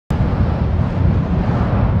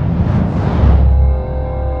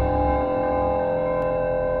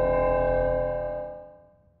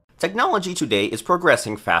Technology today is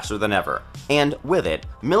progressing faster than ever, and with it,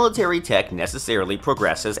 military tech necessarily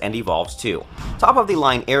progresses and evolves too.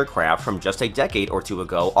 Top-of-the-line aircraft from just a decade or two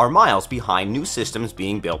ago are miles behind new systems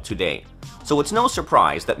being built today. So it's no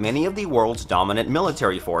surprise that many of the world's dominant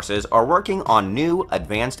military forces are working on new,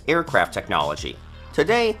 advanced aircraft technology.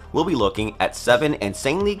 Today, we'll be looking at 7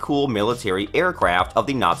 insanely cool military aircraft of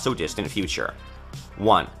the not-so-distant future.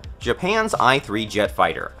 1. Japan's I-3 jet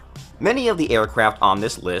fighter. Many of the aircraft on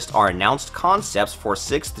this list are announced concepts for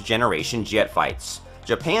 6th-generation jet fights.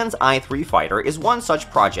 Japan's I-3 fighter is one such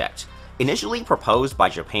project. Initially proposed by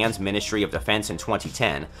Japan's Ministry of Defense in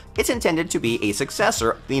 2010, it's intended to be a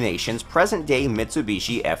successor of the nation's present-day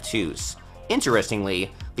Mitsubishi F-2s.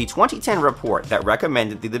 Interestingly, the 2010 report that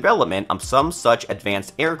recommended the development of some such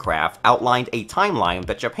advanced aircraft outlined a timeline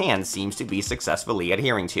that Japan seems to be successfully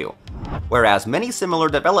adhering to. Whereas many similar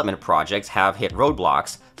development projects have hit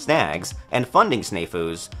roadblocks, snags, and funding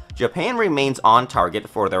snafus, Japan remains on target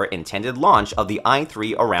for their intended launch of the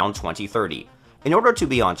I-3 around 2030. In order to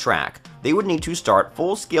be on track, they would need to start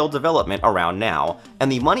full-scale development around now,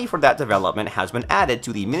 and the money for that development has been added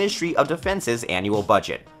to the Ministry of Defense's annual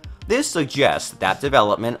budget. This suggests that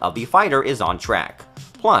development of the fighter is on track.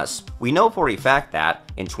 Plus, we know for a fact that,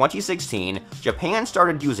 in 2016, Japan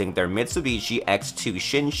started using their Mitsubishi X2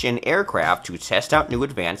 Shinshin aircraft to test out new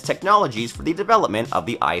advanced technologies for the development of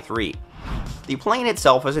the I-3. The plane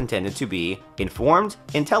itself is intended to be informed,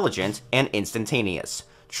 intelligent, and instantaneous,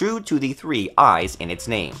 true to the 3 I's in its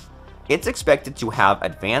name. It's expected to have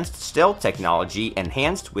advanced stealth technology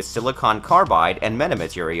enhanced with silicon carbide and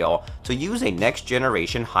metamaterial to use a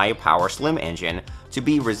next-generation high-power slim engine to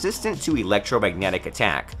be resistant to electromagnetic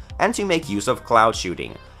attack, and to make use of cloud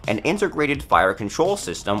shooting, an integrated fire control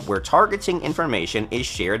system where targeting information is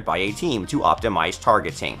shared by a team to optimize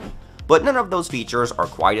targeting. But none of those features are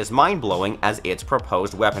quite as mind-blowing as its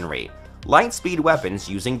proposed weaponry: light-speed weapons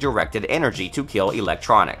using directed energy to kill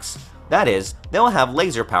electronics. That is, they'll have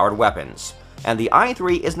laser-powered weapons. And the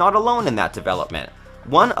I-3 is not alone in that development.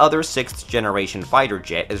 One other 6th-generation fighter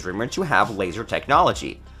jet is rumored to have laser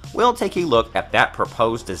technology. We'll take a look at that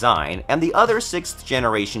proposed design and the other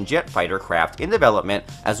 6th-generation jet fighter craft in development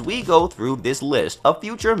as we go through this list of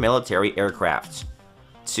future military aircrafts.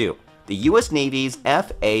 2. The US Navy's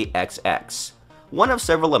F/A-XX. One of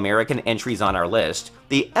several American entries on our list,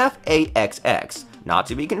 the F/A-XX, not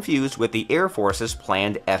to be confused with the Air Force's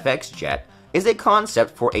planned FX jet, is a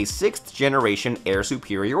concept for a 6th-generation air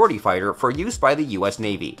superiority fighter for use by the US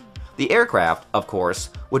Navy. The aircraft, of course,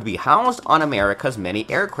 would be housed on America's many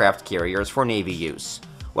aircraft carriers for Navy use.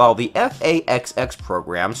 While the F/A-XX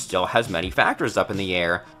program still has many factors up in the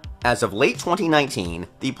air, as of late 2019,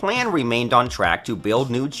 the plan remained on track to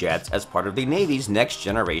build new jets as part of the Navy's Next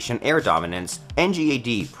Generation Air Dominance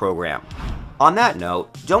 (NGAD) program. On that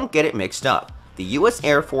note, don't get it mixed up. The US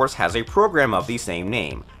Air Force has a program of the same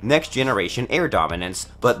name, Next Generation Air Dominance,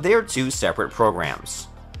 but they're 2 separate programs.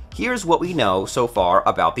 Here's what we know so far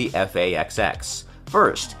about the F/A-XX.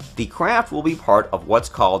 First, the craft will be part of what's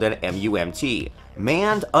called an MUMT,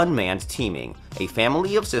 Manned-Unmanned Teaming, a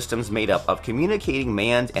family of systems made up of communicating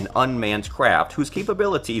manned and unmanned craft whose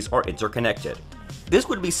capabilities are interconnected. This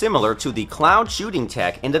would be similar to the cloud shooting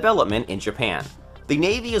tech in development in Japan. The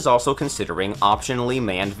Navy is also considering optionally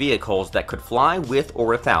manned vehicles that could fly with or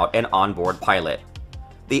without an onboard pilot.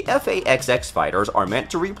 The F/A-XX fighters are meant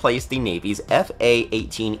to replace the Navy's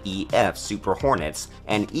FA-18EF Super Hornets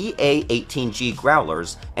and EA-18G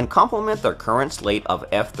Growlers and complement their current slate of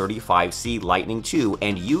F-35C Lightning II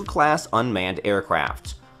and U-class unmanned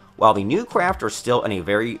aircraft. While the new craft are still in a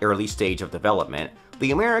very early stage of development,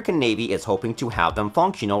 the American Navy is hoping to have them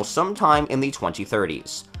functional sometime in the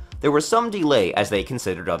 2030s. There was some delay as they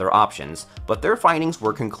considered other options, but their findings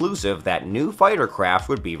were conclusive that new fighter craft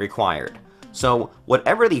would be required. So,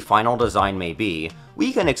 whatever the final design may be,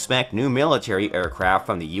 we can expect new military aircraft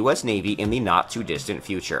from the US Navy in the not-too-distant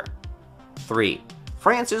future. 3.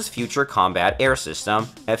 France's Future Combat Air System,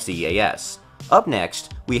 FCAS. Up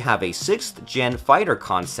next, we have a 6th-gen fighter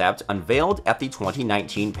concept unveiled at the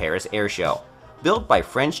 2019 Paris Air Show. Built by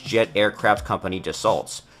French jet aircraft company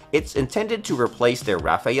Dassault, it's intended to replace their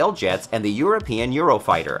Rafale jets and the European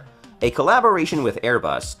Eurofighter. A collaboration with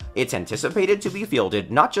Airbus, it's anticipated to be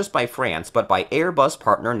fielded not just by France but by Airbus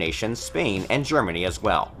partner nations Spain and Germany as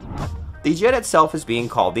well. The jet itself is being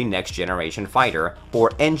called the Next Generation Fighter, or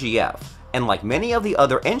NGF, and like many of the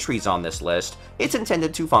other entries on this list, it's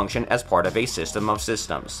intended to function as part of a system of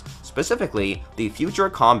systems, specifically the Future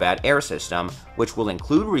Combat Air System, which will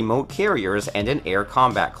include remote carriers and an air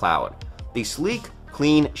combat cloud. The sleek,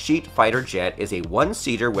 Clean Sheet Fighter Jet is a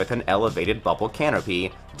one-seater with an elevated bubble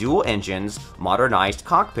canopy, dual engines, modernized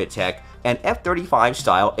cockpit tech, and F-35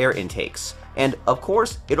 style air intakes. And of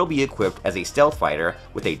course, it'll be equipped as a stealth fighter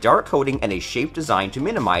with a dark coating and a shape designed to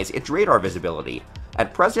minimize its radar visibility.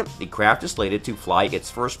 At present, the craft is slated to fly its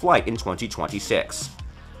first flight in 2026.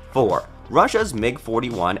 4. Russia's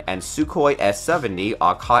MiG-41 and Sukhoi S-70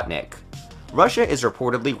 Okhotnik. Russia is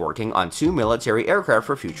reportedly working on two military aircraft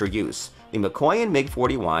for future use. The Mikoyan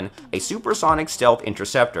MiG-41, a supersonic stealth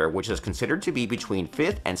interceptor which is considered to be between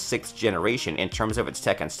 5th and 6th generation in terms of its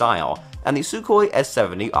tech and style, and the Sukhoi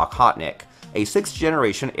S-70 Okhotnik, a 6th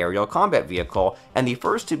generation aerial combat vehicle and the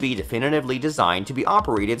first to be definitively designed to be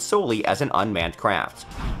operated solely as an unmanned craft.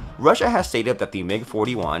 Russia has stated that the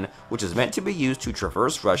MiG-41, which is meant to be used to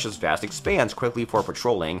traverse Russia's vast expanse quickly for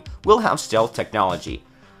patrolling, will have stealth technology.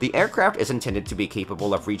 The aircraft is intended to be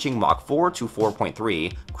capable of reaching Mach 4 to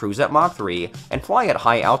 4.3, cruise at Mach 3, and fly at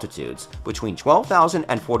high altitudes, between 12,000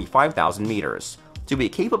 and 45,000 meters. To be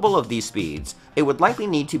capable of these speeds, it would likely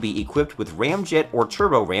need to be equipped with ramjet or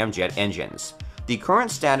turbo-ramjet engines. The current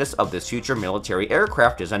status of this future military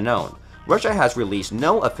aircraft is unknown. Russia has released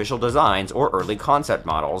no official designs or early concept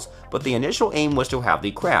models, but the initial aim was to have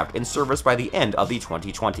the craft in service by the end of the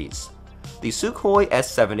 2020s. The Sukhoi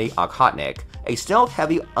S-70 Okhotnik, a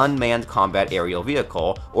stealth-heavy unmanned combat aerial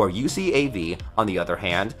vehicle, or UCAV, on the other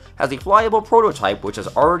hand, has a flyable prototype which has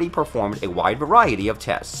already performed a wide variety of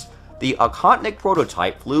tests. The Okhotnik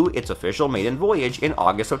prototype flew its official maiden voyage in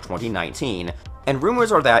August of 2019, and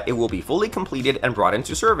rumors are that it will be fully completed and brought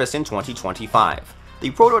into service in 2025. The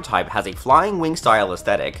prototype has a flying wing style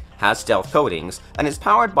aesthetic, has stealth coatings, and is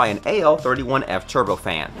powered by an AL-31F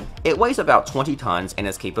turbofan. It weighs about 20 tons and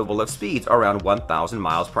is capable of speeds around 1,000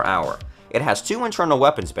 miles per hour. It has two internal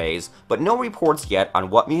weapons bays, but no reports yet on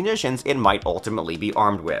what munitions it might ultimately be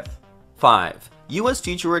armed with. 5. U.S.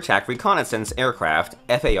 Future Attack Reconnaissance Aircraft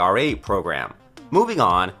FARA program. Moving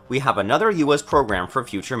on, we have another U.S. program for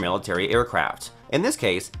future military aircraft, in this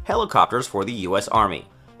case, helicopters for the U.S. Army.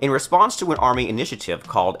 In response to an Army initiative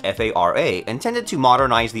called FARA intended to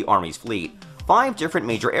modernize the Army's fleet, 5 different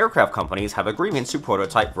major aircraft companies have agreements to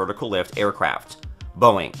prototype vertical lift aircraft.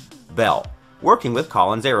 Boeing, Bell, working with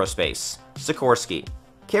Collins Aerospace, Sikorsky,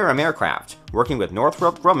 Karam Aircraft, working with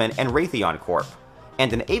Northrop Grumman and Raytheon Corp,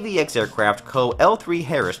 and an AVX Aircraft Co.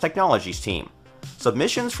 L3Harris Technologies team.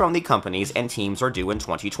 Submissions from the companies and teams are due in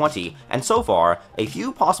 2020, and so far, a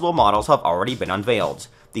few possible models have already been unveiled.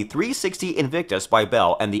 The 360 Invictus by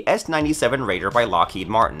Bell and the S-97 Raider by Lockheed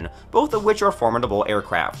Martin, both of which are formidable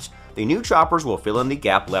aircraft. The new choppers will fill in the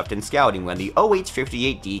gap left in scouting when the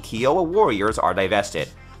OH-58D Kiowa Warriors are divested.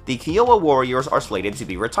 The Kiowa Warriors are slated to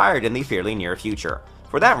be retired in the fairly near future.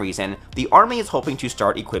 For that reason, the Army is hoping to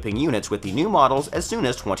start equipping units with the new models as soon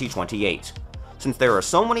as 2028. Since there are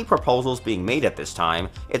so many proposals being made at this time,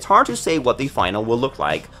 it's hard to say what the final will look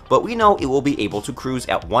like, but we know it will be able to cruise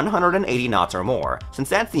at 180 knots or more, since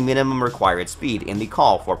that's the minimum required speed in the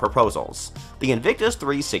call for proposals. The Invictus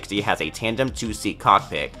 360 has a tandem 2-seat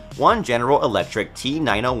cockpit, one General Electric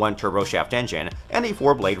T901 turboshaft engine, and a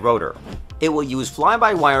 4-blade rotor. It will use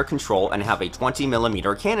fly-by-wire control and have a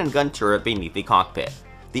 20mm cannon gun turret beneath the cockpit.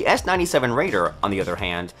 The S-97 Raider, on the other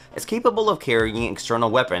hand, is capable of carrying external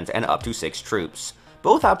weapons and up to 6 troops.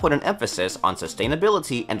 Both have put an emphasis on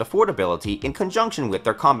sustainability and affordability in conjunction with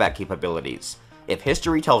their combat capabilities. If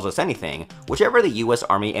history tells us anything, whichever the US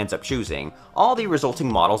Army ends up choosing, all the resulting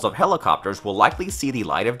models of helicopters will likely see the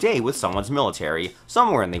light of day with someone's military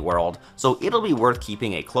somewhere in the world, so it'll be worth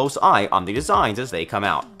keeping a close eye on the designs as they come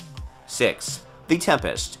out. 6. The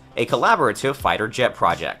Tempest, a collaborative fighter jet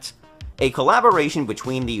project. A collaboration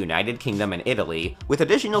between the United Kingdom and Italy, with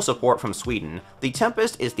additional support from Sweden, the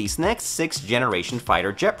Tempest is the next 6th generation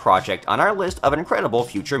fighter jet project on our list of incredible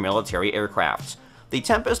future military aircraft. The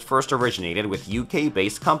Tempest first originated with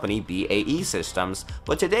UK-based company BAE Systems,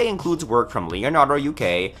 but today includes work from Leonardo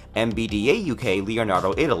UK, MBDA UK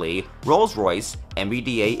Leonardo Italy, Rolls-Royce,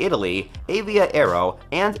 MBDA Italy, Avia Aero,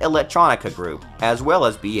 and Electronica Group, as well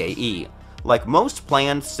as BAE. Like most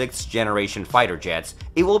planned 6th generation fighter jets,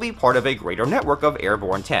 it will be part of a greater network of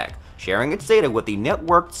airborne tech, sharing its data with the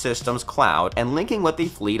networked systems cloud and linking with the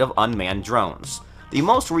fleet of unmanned drones. The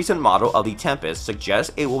most recent model of the Tempest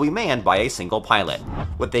suggests it will be manned by a single pilot.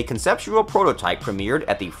 With a conceptual prototype premiered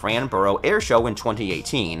at the Farnborough Air Show in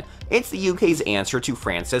 2018, it's the UK's answer to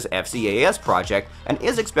France's FCAS project and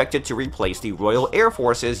is expected to replace the Royal Air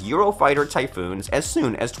Force's Eurofighter Typhoons as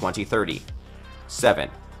soon as 2030. 7.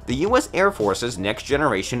 The U.S. Air Force's Next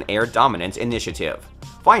Generation Air Dominance Initiative.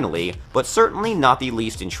 Finally, but certainly not the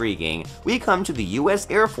least intriguing, we come to the U.S.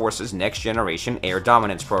 Air Force's Next Generation Air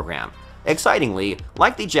Dominance program. Excitingly,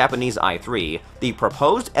 like the Japanese I-3, the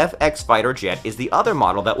proposed FX fighter jet is the other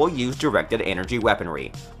model that will use directed energy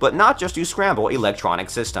weaponry, but not just to scramble electronic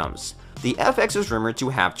systems. The FX is rumored to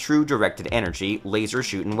have true directed energy,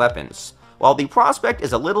 laser-shooting weapons. While the prospect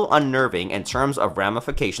is a little unnerving in terms of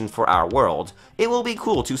ramifications for our world, it will be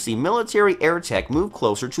cool to see military air tech move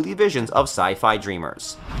closer to the visions of sci-fi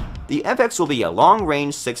dreamers. The FX will be a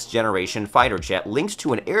long-range 6th-generation fighter jet linked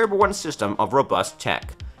to an airborne system of robust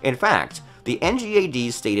tech. In fact, the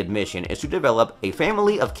NGAD's stated mission is to develop a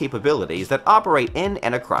family of capabilities that operate in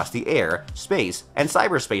and across the air, space, and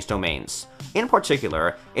cyberspace domains. In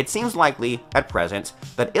particular, it seems likely, at present,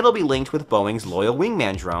 that it'll be linked with Boeing's Loyal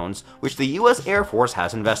Wingman drones, which the US Air Force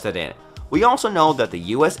has invested in. We also know that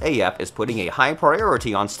the USAF is putting a high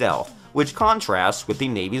priority on stealth, which contrasts with the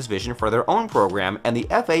Navy's vision for their own program and the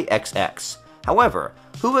F/A-XX. However,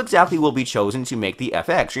 who exactly will be chosen to make the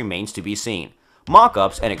FX remains to be seen.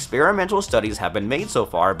 Mock-ups and experimental studies have been made so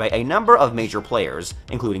far by a number of major players,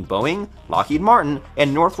 including Boeing, Lockheed Martin,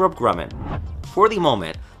 and Northrop Grumman. For the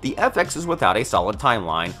moment, the FX is without a solid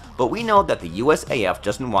timeline, but we know that the USAF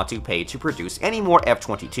doesn't want to pay to produce any more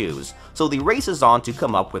F-22s, so the race is on to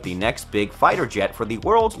come up with the next big fighter jet for the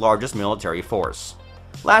world's largest military force.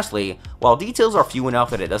 Lastly, while details are few enough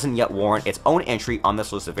that it doesn't yet warrant its own entry on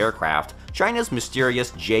this list of aircraft, China's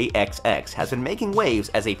mysterious JXX has been making waves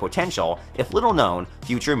as a potential, if little known,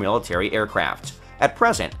 future military aircraft. At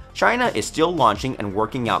present, China is still launching and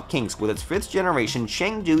working out kinks with its 5th-generation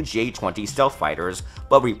Chengdu J-20 stealth fighters,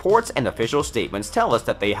 but reports and official statements tell us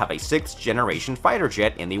that they have a 6th-generation fighter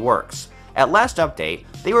jet in the works. At last update,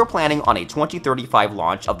 they were planning on a 2035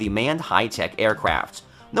 launch of the manned high-tech aircraft.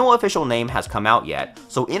 No official name has come out yet,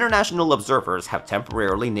 so international observers have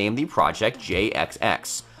temporarily named the project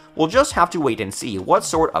JXX. We'll just have to wait and see what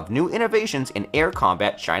sort of new innovations in air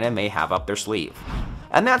combat China may have up their sleeve.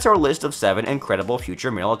 And that's our list of 7 incredible future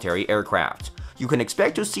military aircraft. You can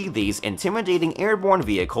expect to see these intimidating airborne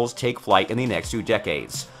vehicles take flight in the next 2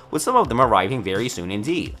 decades, with some of them arriving very soon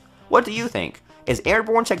indeed. What do you think? Is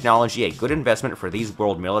airborne technology a good investment for these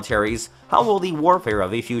world militaries? How will the warfare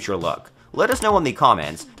of the future look? Let us know in the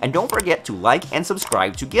comments, and don't forget to like and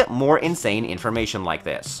subscribe to get more insane information like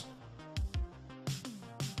this.